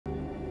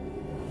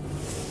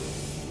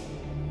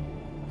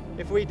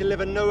if we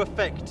deliver no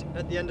effect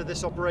at the end of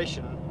this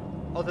operation,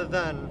 other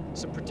than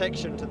some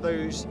protection to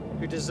those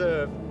who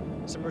deserve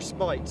some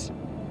respite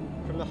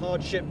from the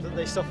hardship that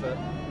they suffer,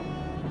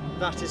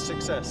 that is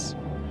success.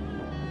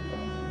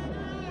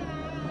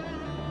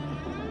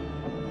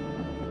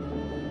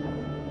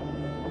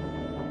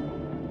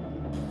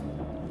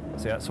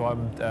 So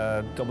I'm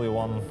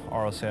W1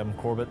 RSM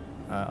Corbett,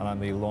 and I'm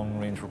the Long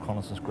Range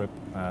Reconnaissance Group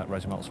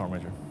Regimental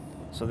Sergeant Major.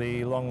 So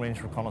the Long Range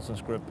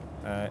Reconnaissance Group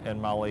in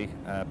Mali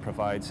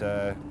provides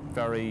a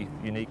very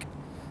unique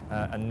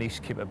and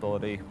niche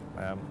capability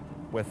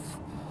with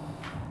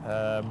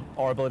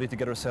our ability to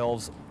get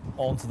ourselves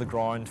onto the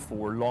ground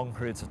for long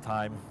periods of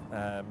time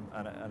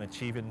and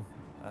achieving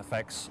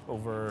effects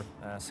over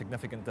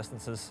significant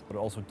distances. But it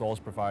also does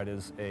provide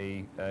us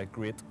a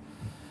great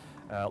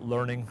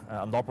learning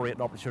and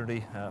operating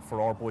opportunity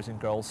for our boys and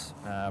girls.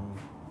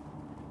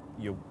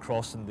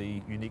 Crossing the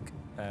unique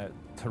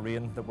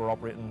terrain that we're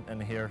operating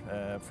in here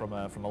from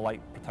a light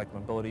protected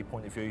mobility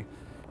point of view.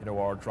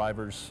 Our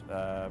drivers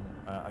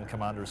and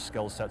commanders'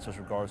 skill sets as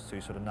regards to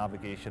sort of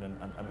navigation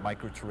and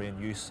micro-terrain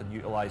use and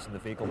utilising the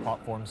vehicle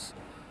platforms,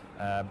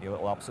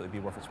 it'll absolutely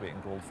be worth its weight in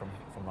gold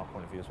from that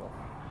point of view as well.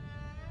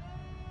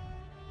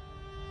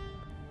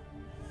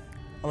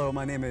 Hello,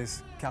 my name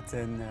is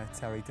Captain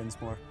Terry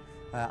Dinsmore.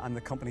 I'm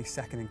the company's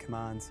second in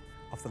command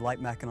of the Light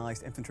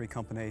Mechanised Infantry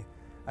Company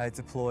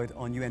deployed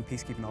on UN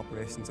peacekeeping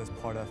operations as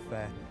part of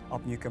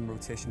Op Newcombe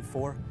Rotation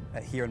 4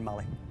 here in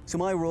Mali. So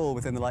my role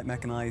within the Light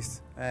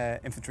Mechanised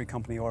Infantry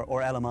Company, or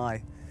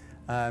LMI,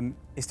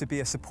 is to be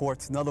a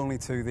support not only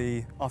to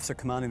the officer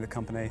commanding the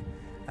company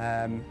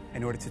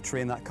in order to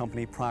train that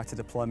company prior to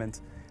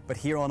deployment, but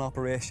here on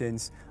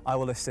operations I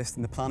will assist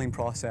in the planning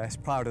process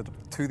prior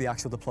to the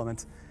actual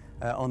deployment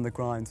on the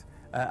ground,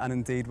 and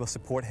indeed will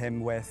support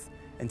him with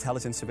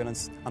intelligence,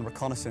 surveillance and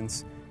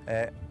reconnaissance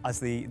as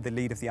the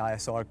lead of the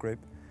ISR group,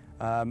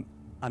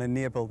 and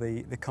enable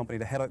the company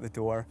to head out the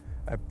door,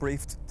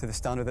 briefed to the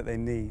standard that they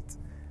need,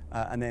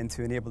 and then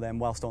to enable them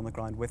whilst on the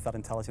ground with that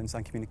intelligence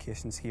and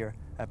communications here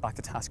back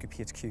to Task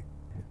Group HQ.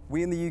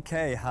 We in the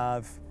UK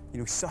have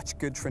such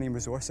good training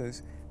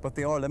resources, but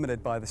they are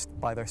limited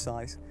by their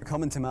size.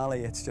 Coming to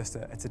Mali, it's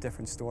a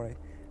different story.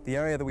 The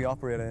area that we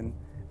operate in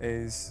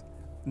is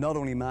not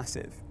only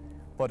massive,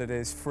 but it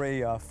is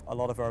free of a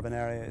lot of urban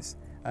areas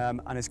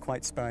and is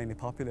quite sparingly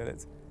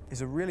populated.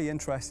 It's a really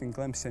interesting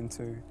glimpse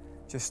into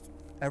just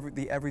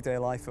the everyday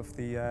life of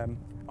the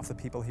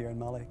people here in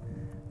Mali,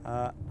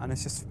 and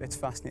it's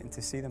fascinating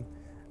to see them.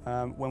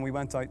 When we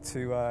went out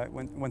to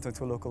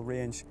a local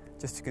range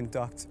just to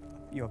conduct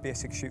a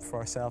basic shoot for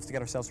ourselves to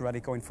get ourselves ready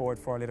going forward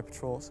for our later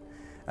patrols,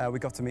 we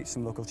got to meet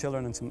some local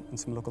children and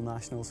some local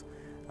nationals,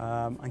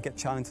 and get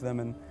chatting to them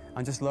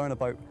and just learn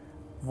about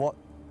what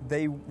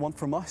they want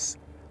from us,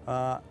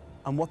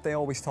 and what they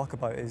always talk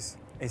about is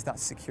that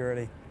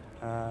security,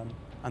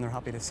 and they're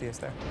happy to see us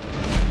there.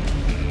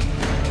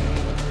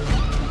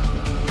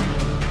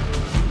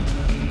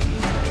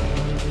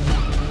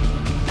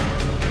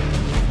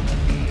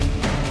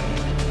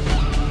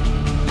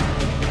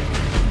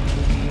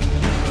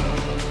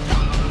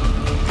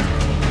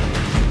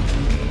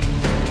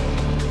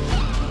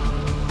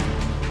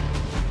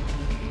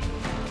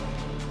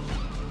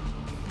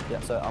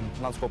 So I'm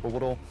Lance Corporal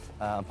Woodall.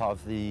 I'm part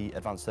of the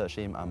Advanced Search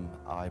Team and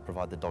I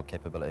provide the dog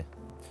capability.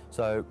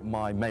 So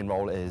my main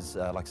role is,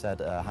 like I said,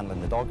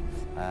 handling the dog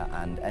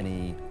and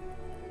any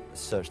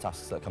search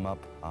tasks that come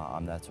up,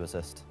 I'm there to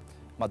assist.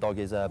 My dog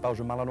is a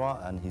Belgian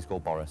Malinois and he's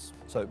called Boris.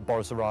 So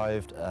Boris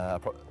arrived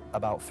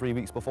about 3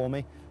 weeks before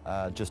me,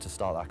 just to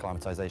start that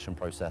acclimatisation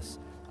process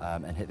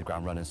and hit the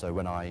ground running. So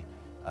when I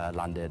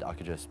landed, I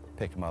could just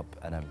pick him up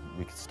and then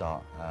we could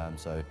start.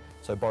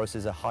 So Boris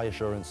is a high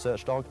assurance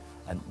search dog,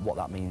 and what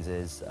that means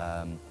is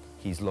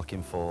he's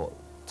looking for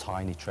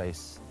tiny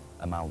trace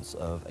amounts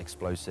of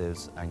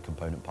explosives and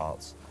component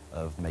parts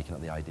of making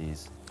up the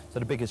IDs. So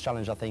the biggest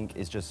challenge I think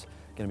is just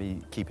going to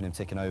be keeping him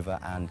ticking over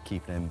and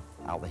keeping him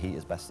out the heat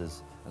as best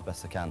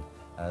I can.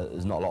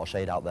 There's not a lot of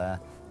shade out there,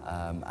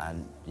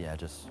 and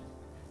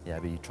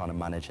be trying to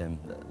manage him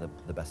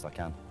the best I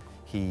can.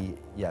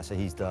 So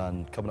he's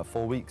done coming up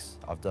 4 weeks.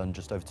 I've done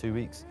just over 2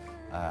 weeks,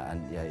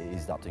 and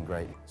he's adapting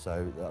great.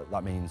 So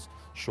that means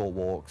short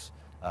walks,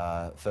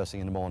 first thing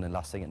in the morning,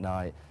 last thing at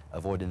night,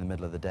 avoiding the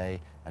middle of the day,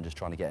 and just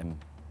trying to get him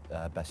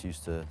best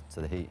used to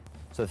the heat.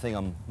 So the thing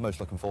I'm most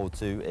looking forward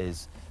to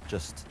is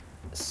just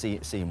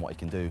seeing what he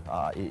can do.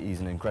 He's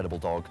an incredible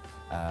dog,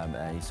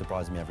 and he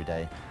surprises me every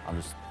day. I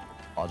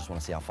just want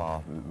to see how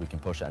far we can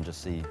push it and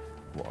just see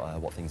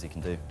what things he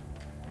can do.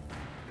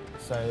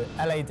 So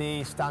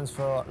LAD stands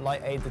for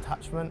Light Aid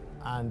Detachment,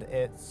 and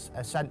it's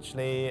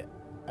essentially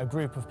a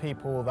group of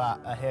people that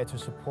are here to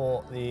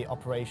support the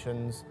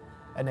operations,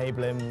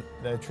 enabling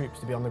the troops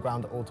to be on the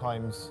ground at all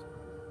times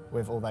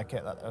with all their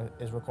kit that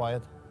is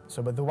required.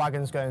 So with the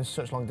wagons going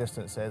such long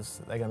distances,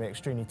 they're going to be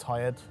extremely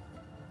tired.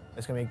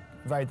 It's going to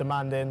be very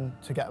demanding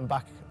to get them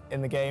back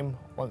in the game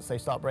once they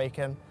start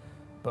breaking,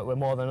 but we're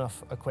more than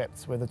enough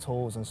equipped with the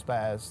tools and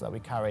spares that we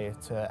carry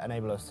to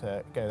enable us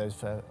to go those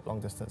for long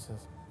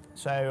distances.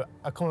 So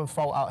a common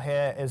fault out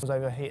here is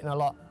overheating a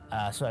lot.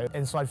 So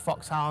inside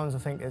Foxhounds, I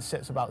think it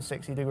sits about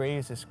 60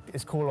 degrees.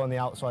 It's cooler on the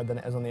outside than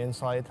it is on the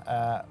inside.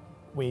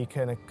 We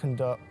can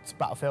conduct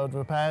battlefield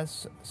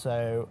repairs.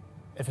 So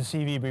if a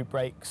CV boot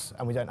breaks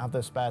and we don't have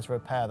the spares to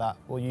repair that,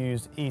 we'll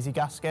use easy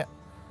gasket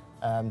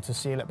to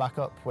seal it back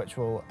up, which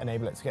will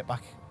enable it to get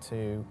back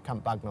to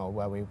Camp Bagnall,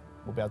 where we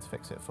will be able to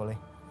fix it fully.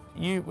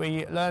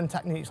 We learn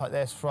techniques like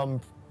this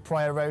from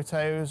prior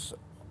rotos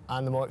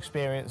and the more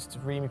experienced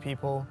REME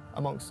people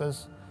amongst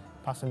us,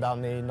 passing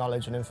down the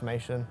knowledge and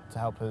information to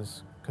help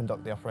us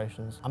conduct the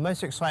operations. I'm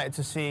most excited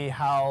to see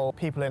how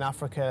people in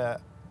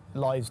Africa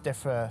lives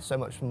differ so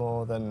much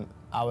more than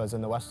ours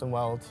in the Western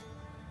world.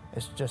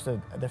 It's just a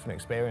different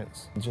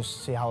experience.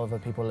 Just see how other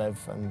people live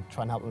and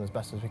try and help them as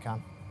best as we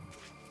can.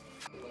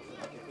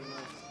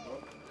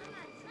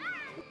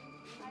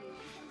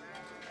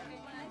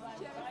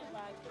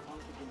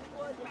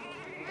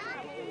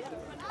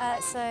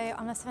 So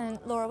I'm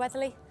Lieutenant Laura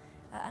Weatherly,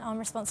 and I'm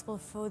responsible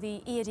for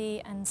the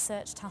EOD and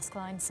Search Task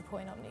Line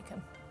supporting up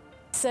Newcombe.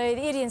 So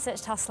the EOD and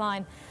Search Task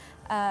Line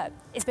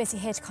is basically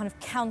here to kind of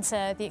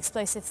counter the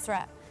explosive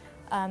threat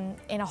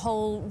in a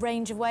whole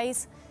range of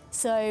ways.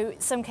 So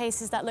some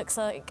cases that looks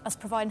like us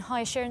providing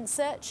high assurance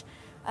search,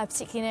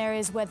 particularly in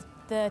areas where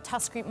the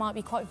task group might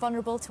be quite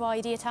vulnerable to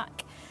IED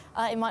attack.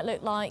 It might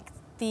look like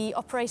the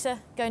operator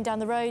going down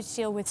the road to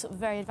deal with sort of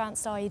very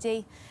advanced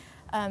IED.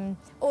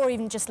 Or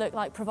even just look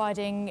like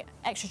providing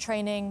extra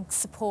training,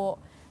 support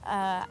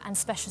and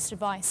specialist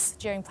advice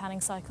during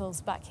planning cycles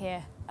back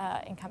here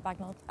in Camp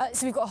Bagnall.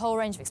 So we've got a whole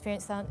range of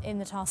experience in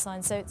the task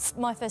line. So it's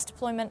my first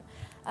deployment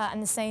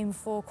and the same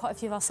for quite a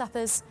few of our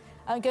sappers,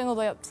 going all the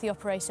way up to the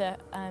operator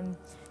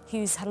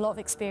who's had a lot of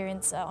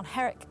experience on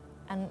Herrick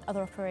and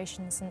other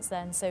operations since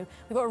then. So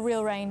we've got a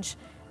real range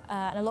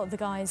and a lot of the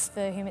guys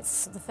for whom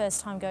it's the first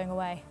time going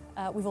away.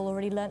 We've all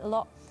already learnt a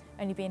lot,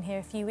 only been here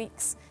a few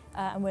weeks.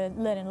 And we're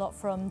learning a lot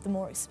from the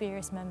more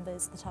experienced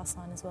members of the task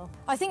line as well.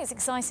 I think it's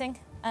exciting.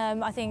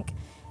 I think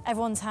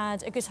everyone's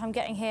had a good time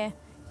getting here,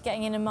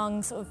 getting in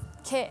among sort of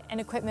kit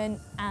and equipment,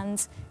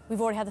 and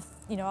we've already had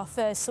our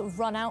first sort of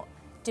run out,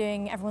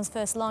 doing everyone's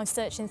first live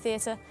search in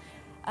theatre.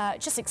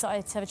 Just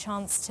excited to have a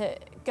chance to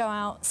go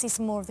out, see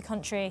some more of the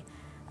country,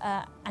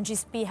 and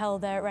just be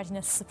held there at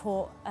readiness to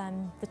support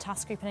the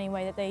task group in any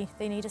way that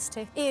they need us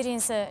to. EOD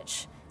and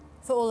Search,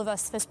 for all of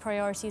us, the first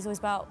priority is always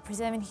about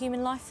preserving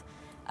human life.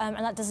 And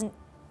that doesn't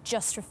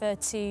just refer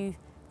to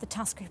the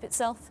task group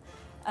itself.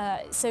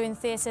 So in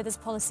theatre, there's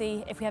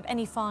policy, if we have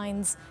any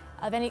finds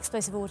of any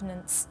explosive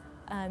ordnance,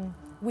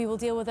 we will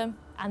deal with them,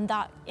 and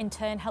that in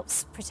turn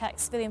helps protect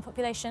civilian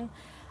population.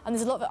 And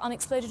there's a lot of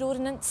unexploded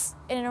ordnance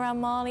in and around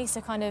Mali, so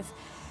kind of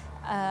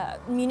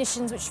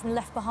munitions which have been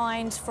left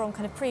behind from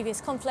kind of previous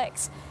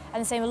conflicts,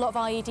 and the same a lot of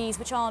IEDs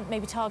which aren't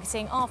maybe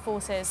targeting our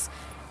forces,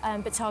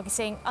 but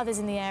targeting others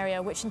in the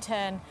area, which in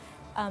turn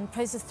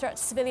poses a threat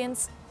to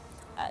civilians.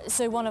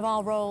 So one of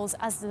our roles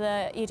as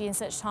the EOD and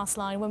Search Task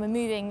Line, when we're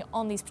moving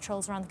on these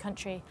patrols around the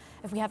country,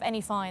 if we have any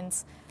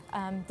finds,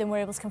 then we're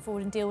able to come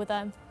forward and deal with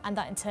them, and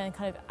that in turn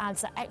kind of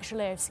adds that extra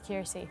layer of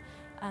security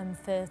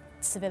for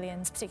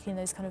civilians, particularly in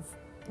those kind of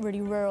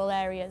really rural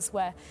areas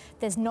where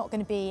there's not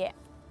going to be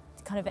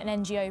kind of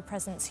an NGO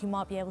presence who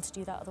might be able to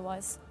do that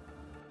otherwise.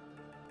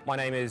 My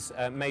name is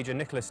Major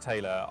Nicholas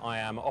Taylor. I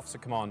am Officer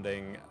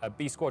Commanding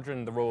B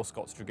Squadron, the Royal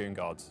Scots Dragoon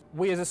Guards.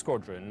 We as a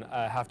squadron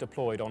have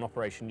deployed on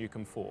Operation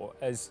Newcombe 4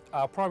 as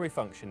our primary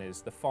function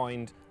is the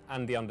find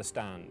and the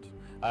understand.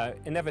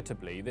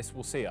 Inevitably, this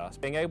will see us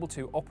being able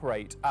to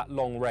operate at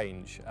long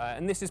range,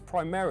 and this is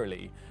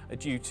primarily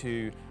due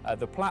to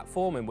the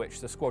platform in which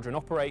the squadron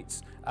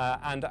operates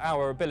and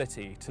our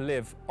ability to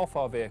live off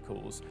our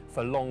vehicles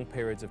for long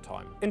periods of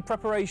time. In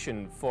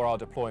preparation for our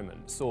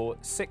deployment, saw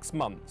 6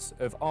 months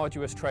of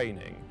arduous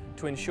training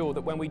to ensure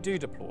that when we do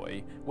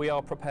deploy, we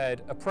are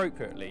prepared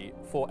appropriately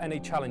for any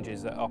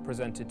challenges that are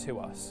presented to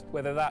us,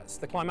 whether that's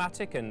the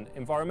climatic and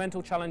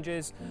environmental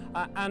challenges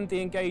and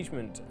the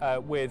engagement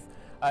with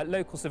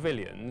local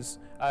civilians,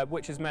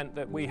 which has meant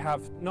that we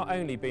have not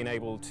only been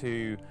able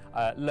to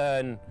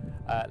learn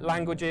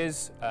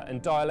languages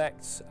and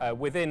dialects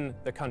within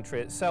the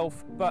country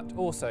itself, but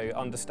also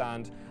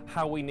understand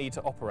how we need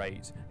to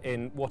operate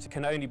in what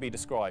can only be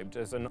described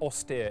as an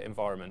austere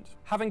environment.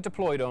 Having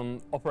deployed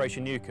on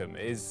Operation Newcombe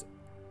is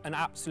an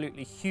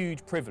absolutely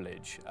huge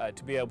privilege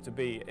to be able to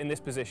be in this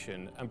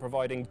position and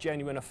providing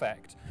genuine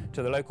effect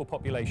to the local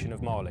population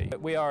of Mali.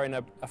 We are in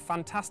a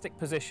fantastic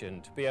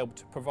position to be able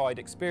to provide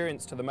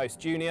experience to the most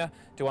junior,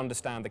 to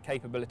understand the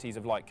capabilities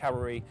of light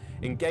cavalry,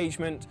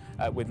 engagement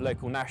with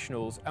local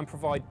nationals, and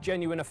provide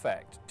genuine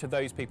effect to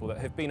those people that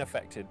have been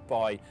affected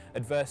by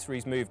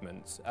adversaries'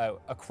 movements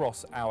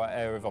across our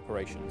area of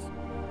operations.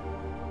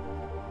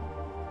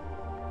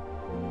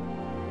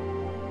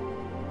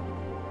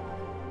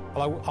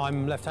 Hello,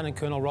 I'm Lieutenant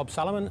Colonel Rob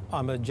Salomon.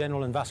 I'm a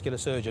General and Vascular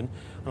Surgeon,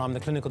 and I'm the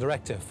Clinical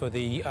Director for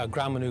the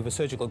Ground Manoeuvre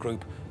Surgical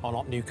Group on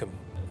Op Newcombe.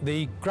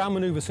 The Ground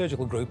Manoeuvre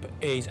Surgical Group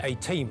is a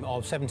team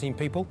of 17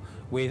 people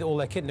with all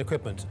their kit and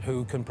equipment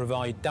who can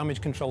provide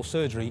damage control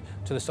surgery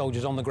to the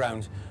soldiers on the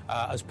ground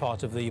as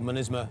part of the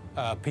MONISMA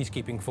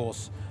peacekeeping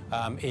force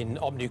in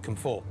Op Newcombe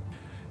 4.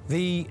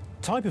 The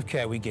type of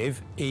care we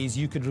give is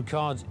you could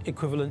regard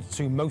equivalent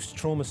to most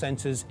trauma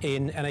centres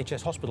in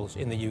NHS hospitals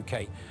in the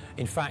UK.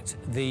 In fact,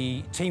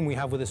 the team we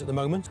have with us at the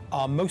moment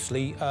are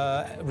mostly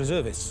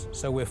reservists,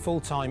 so we're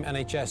full-time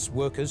NHS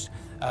workers,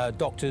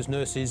 doctors,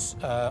 nurses,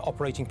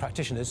 operating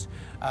practitioners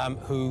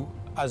who,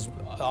 as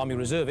Army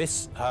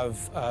reservists,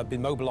 have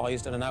been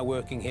mobilised and are now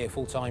working here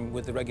full-time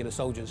with the regular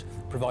soldiers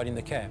providing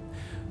the care.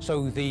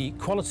 So the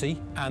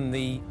quality and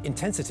the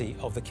intensity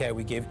of the care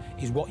we give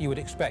is what you would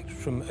expect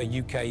from a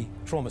UK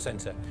trauma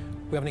centre.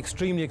 We have an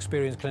extremely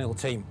experienced clinical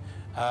team.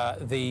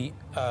 The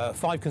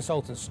 5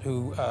 consultants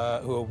who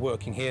are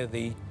working here,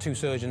 the 2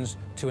 surgeons,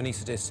 2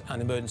 anaesthetists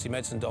and emergency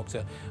medicine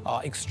doctor,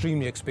 are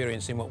extremely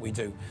experienced in what we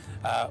do.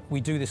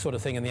 We do this sort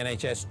of thing in the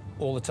NHS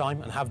all the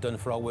time and have done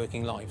for our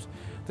working lives.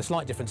 The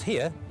slight difference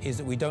here is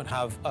that we don't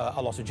have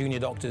a lot of junior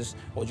doctors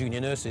or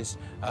junior nurses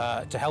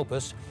to help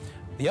us.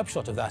 The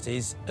upshot of that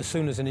is, as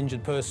soon as an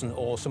injured person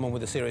or someone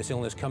with a serious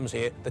illness comes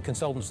here, the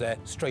consultant's there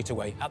straight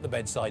away at the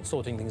bedside,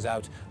 sorting things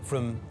out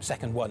from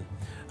second one.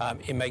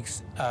 It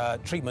makes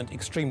treatment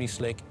extremely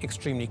slick,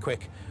 extremely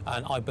quick,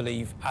 and I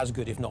believe as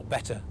good, if not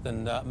better,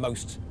 than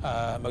most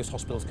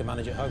hospitals can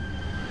manage at home.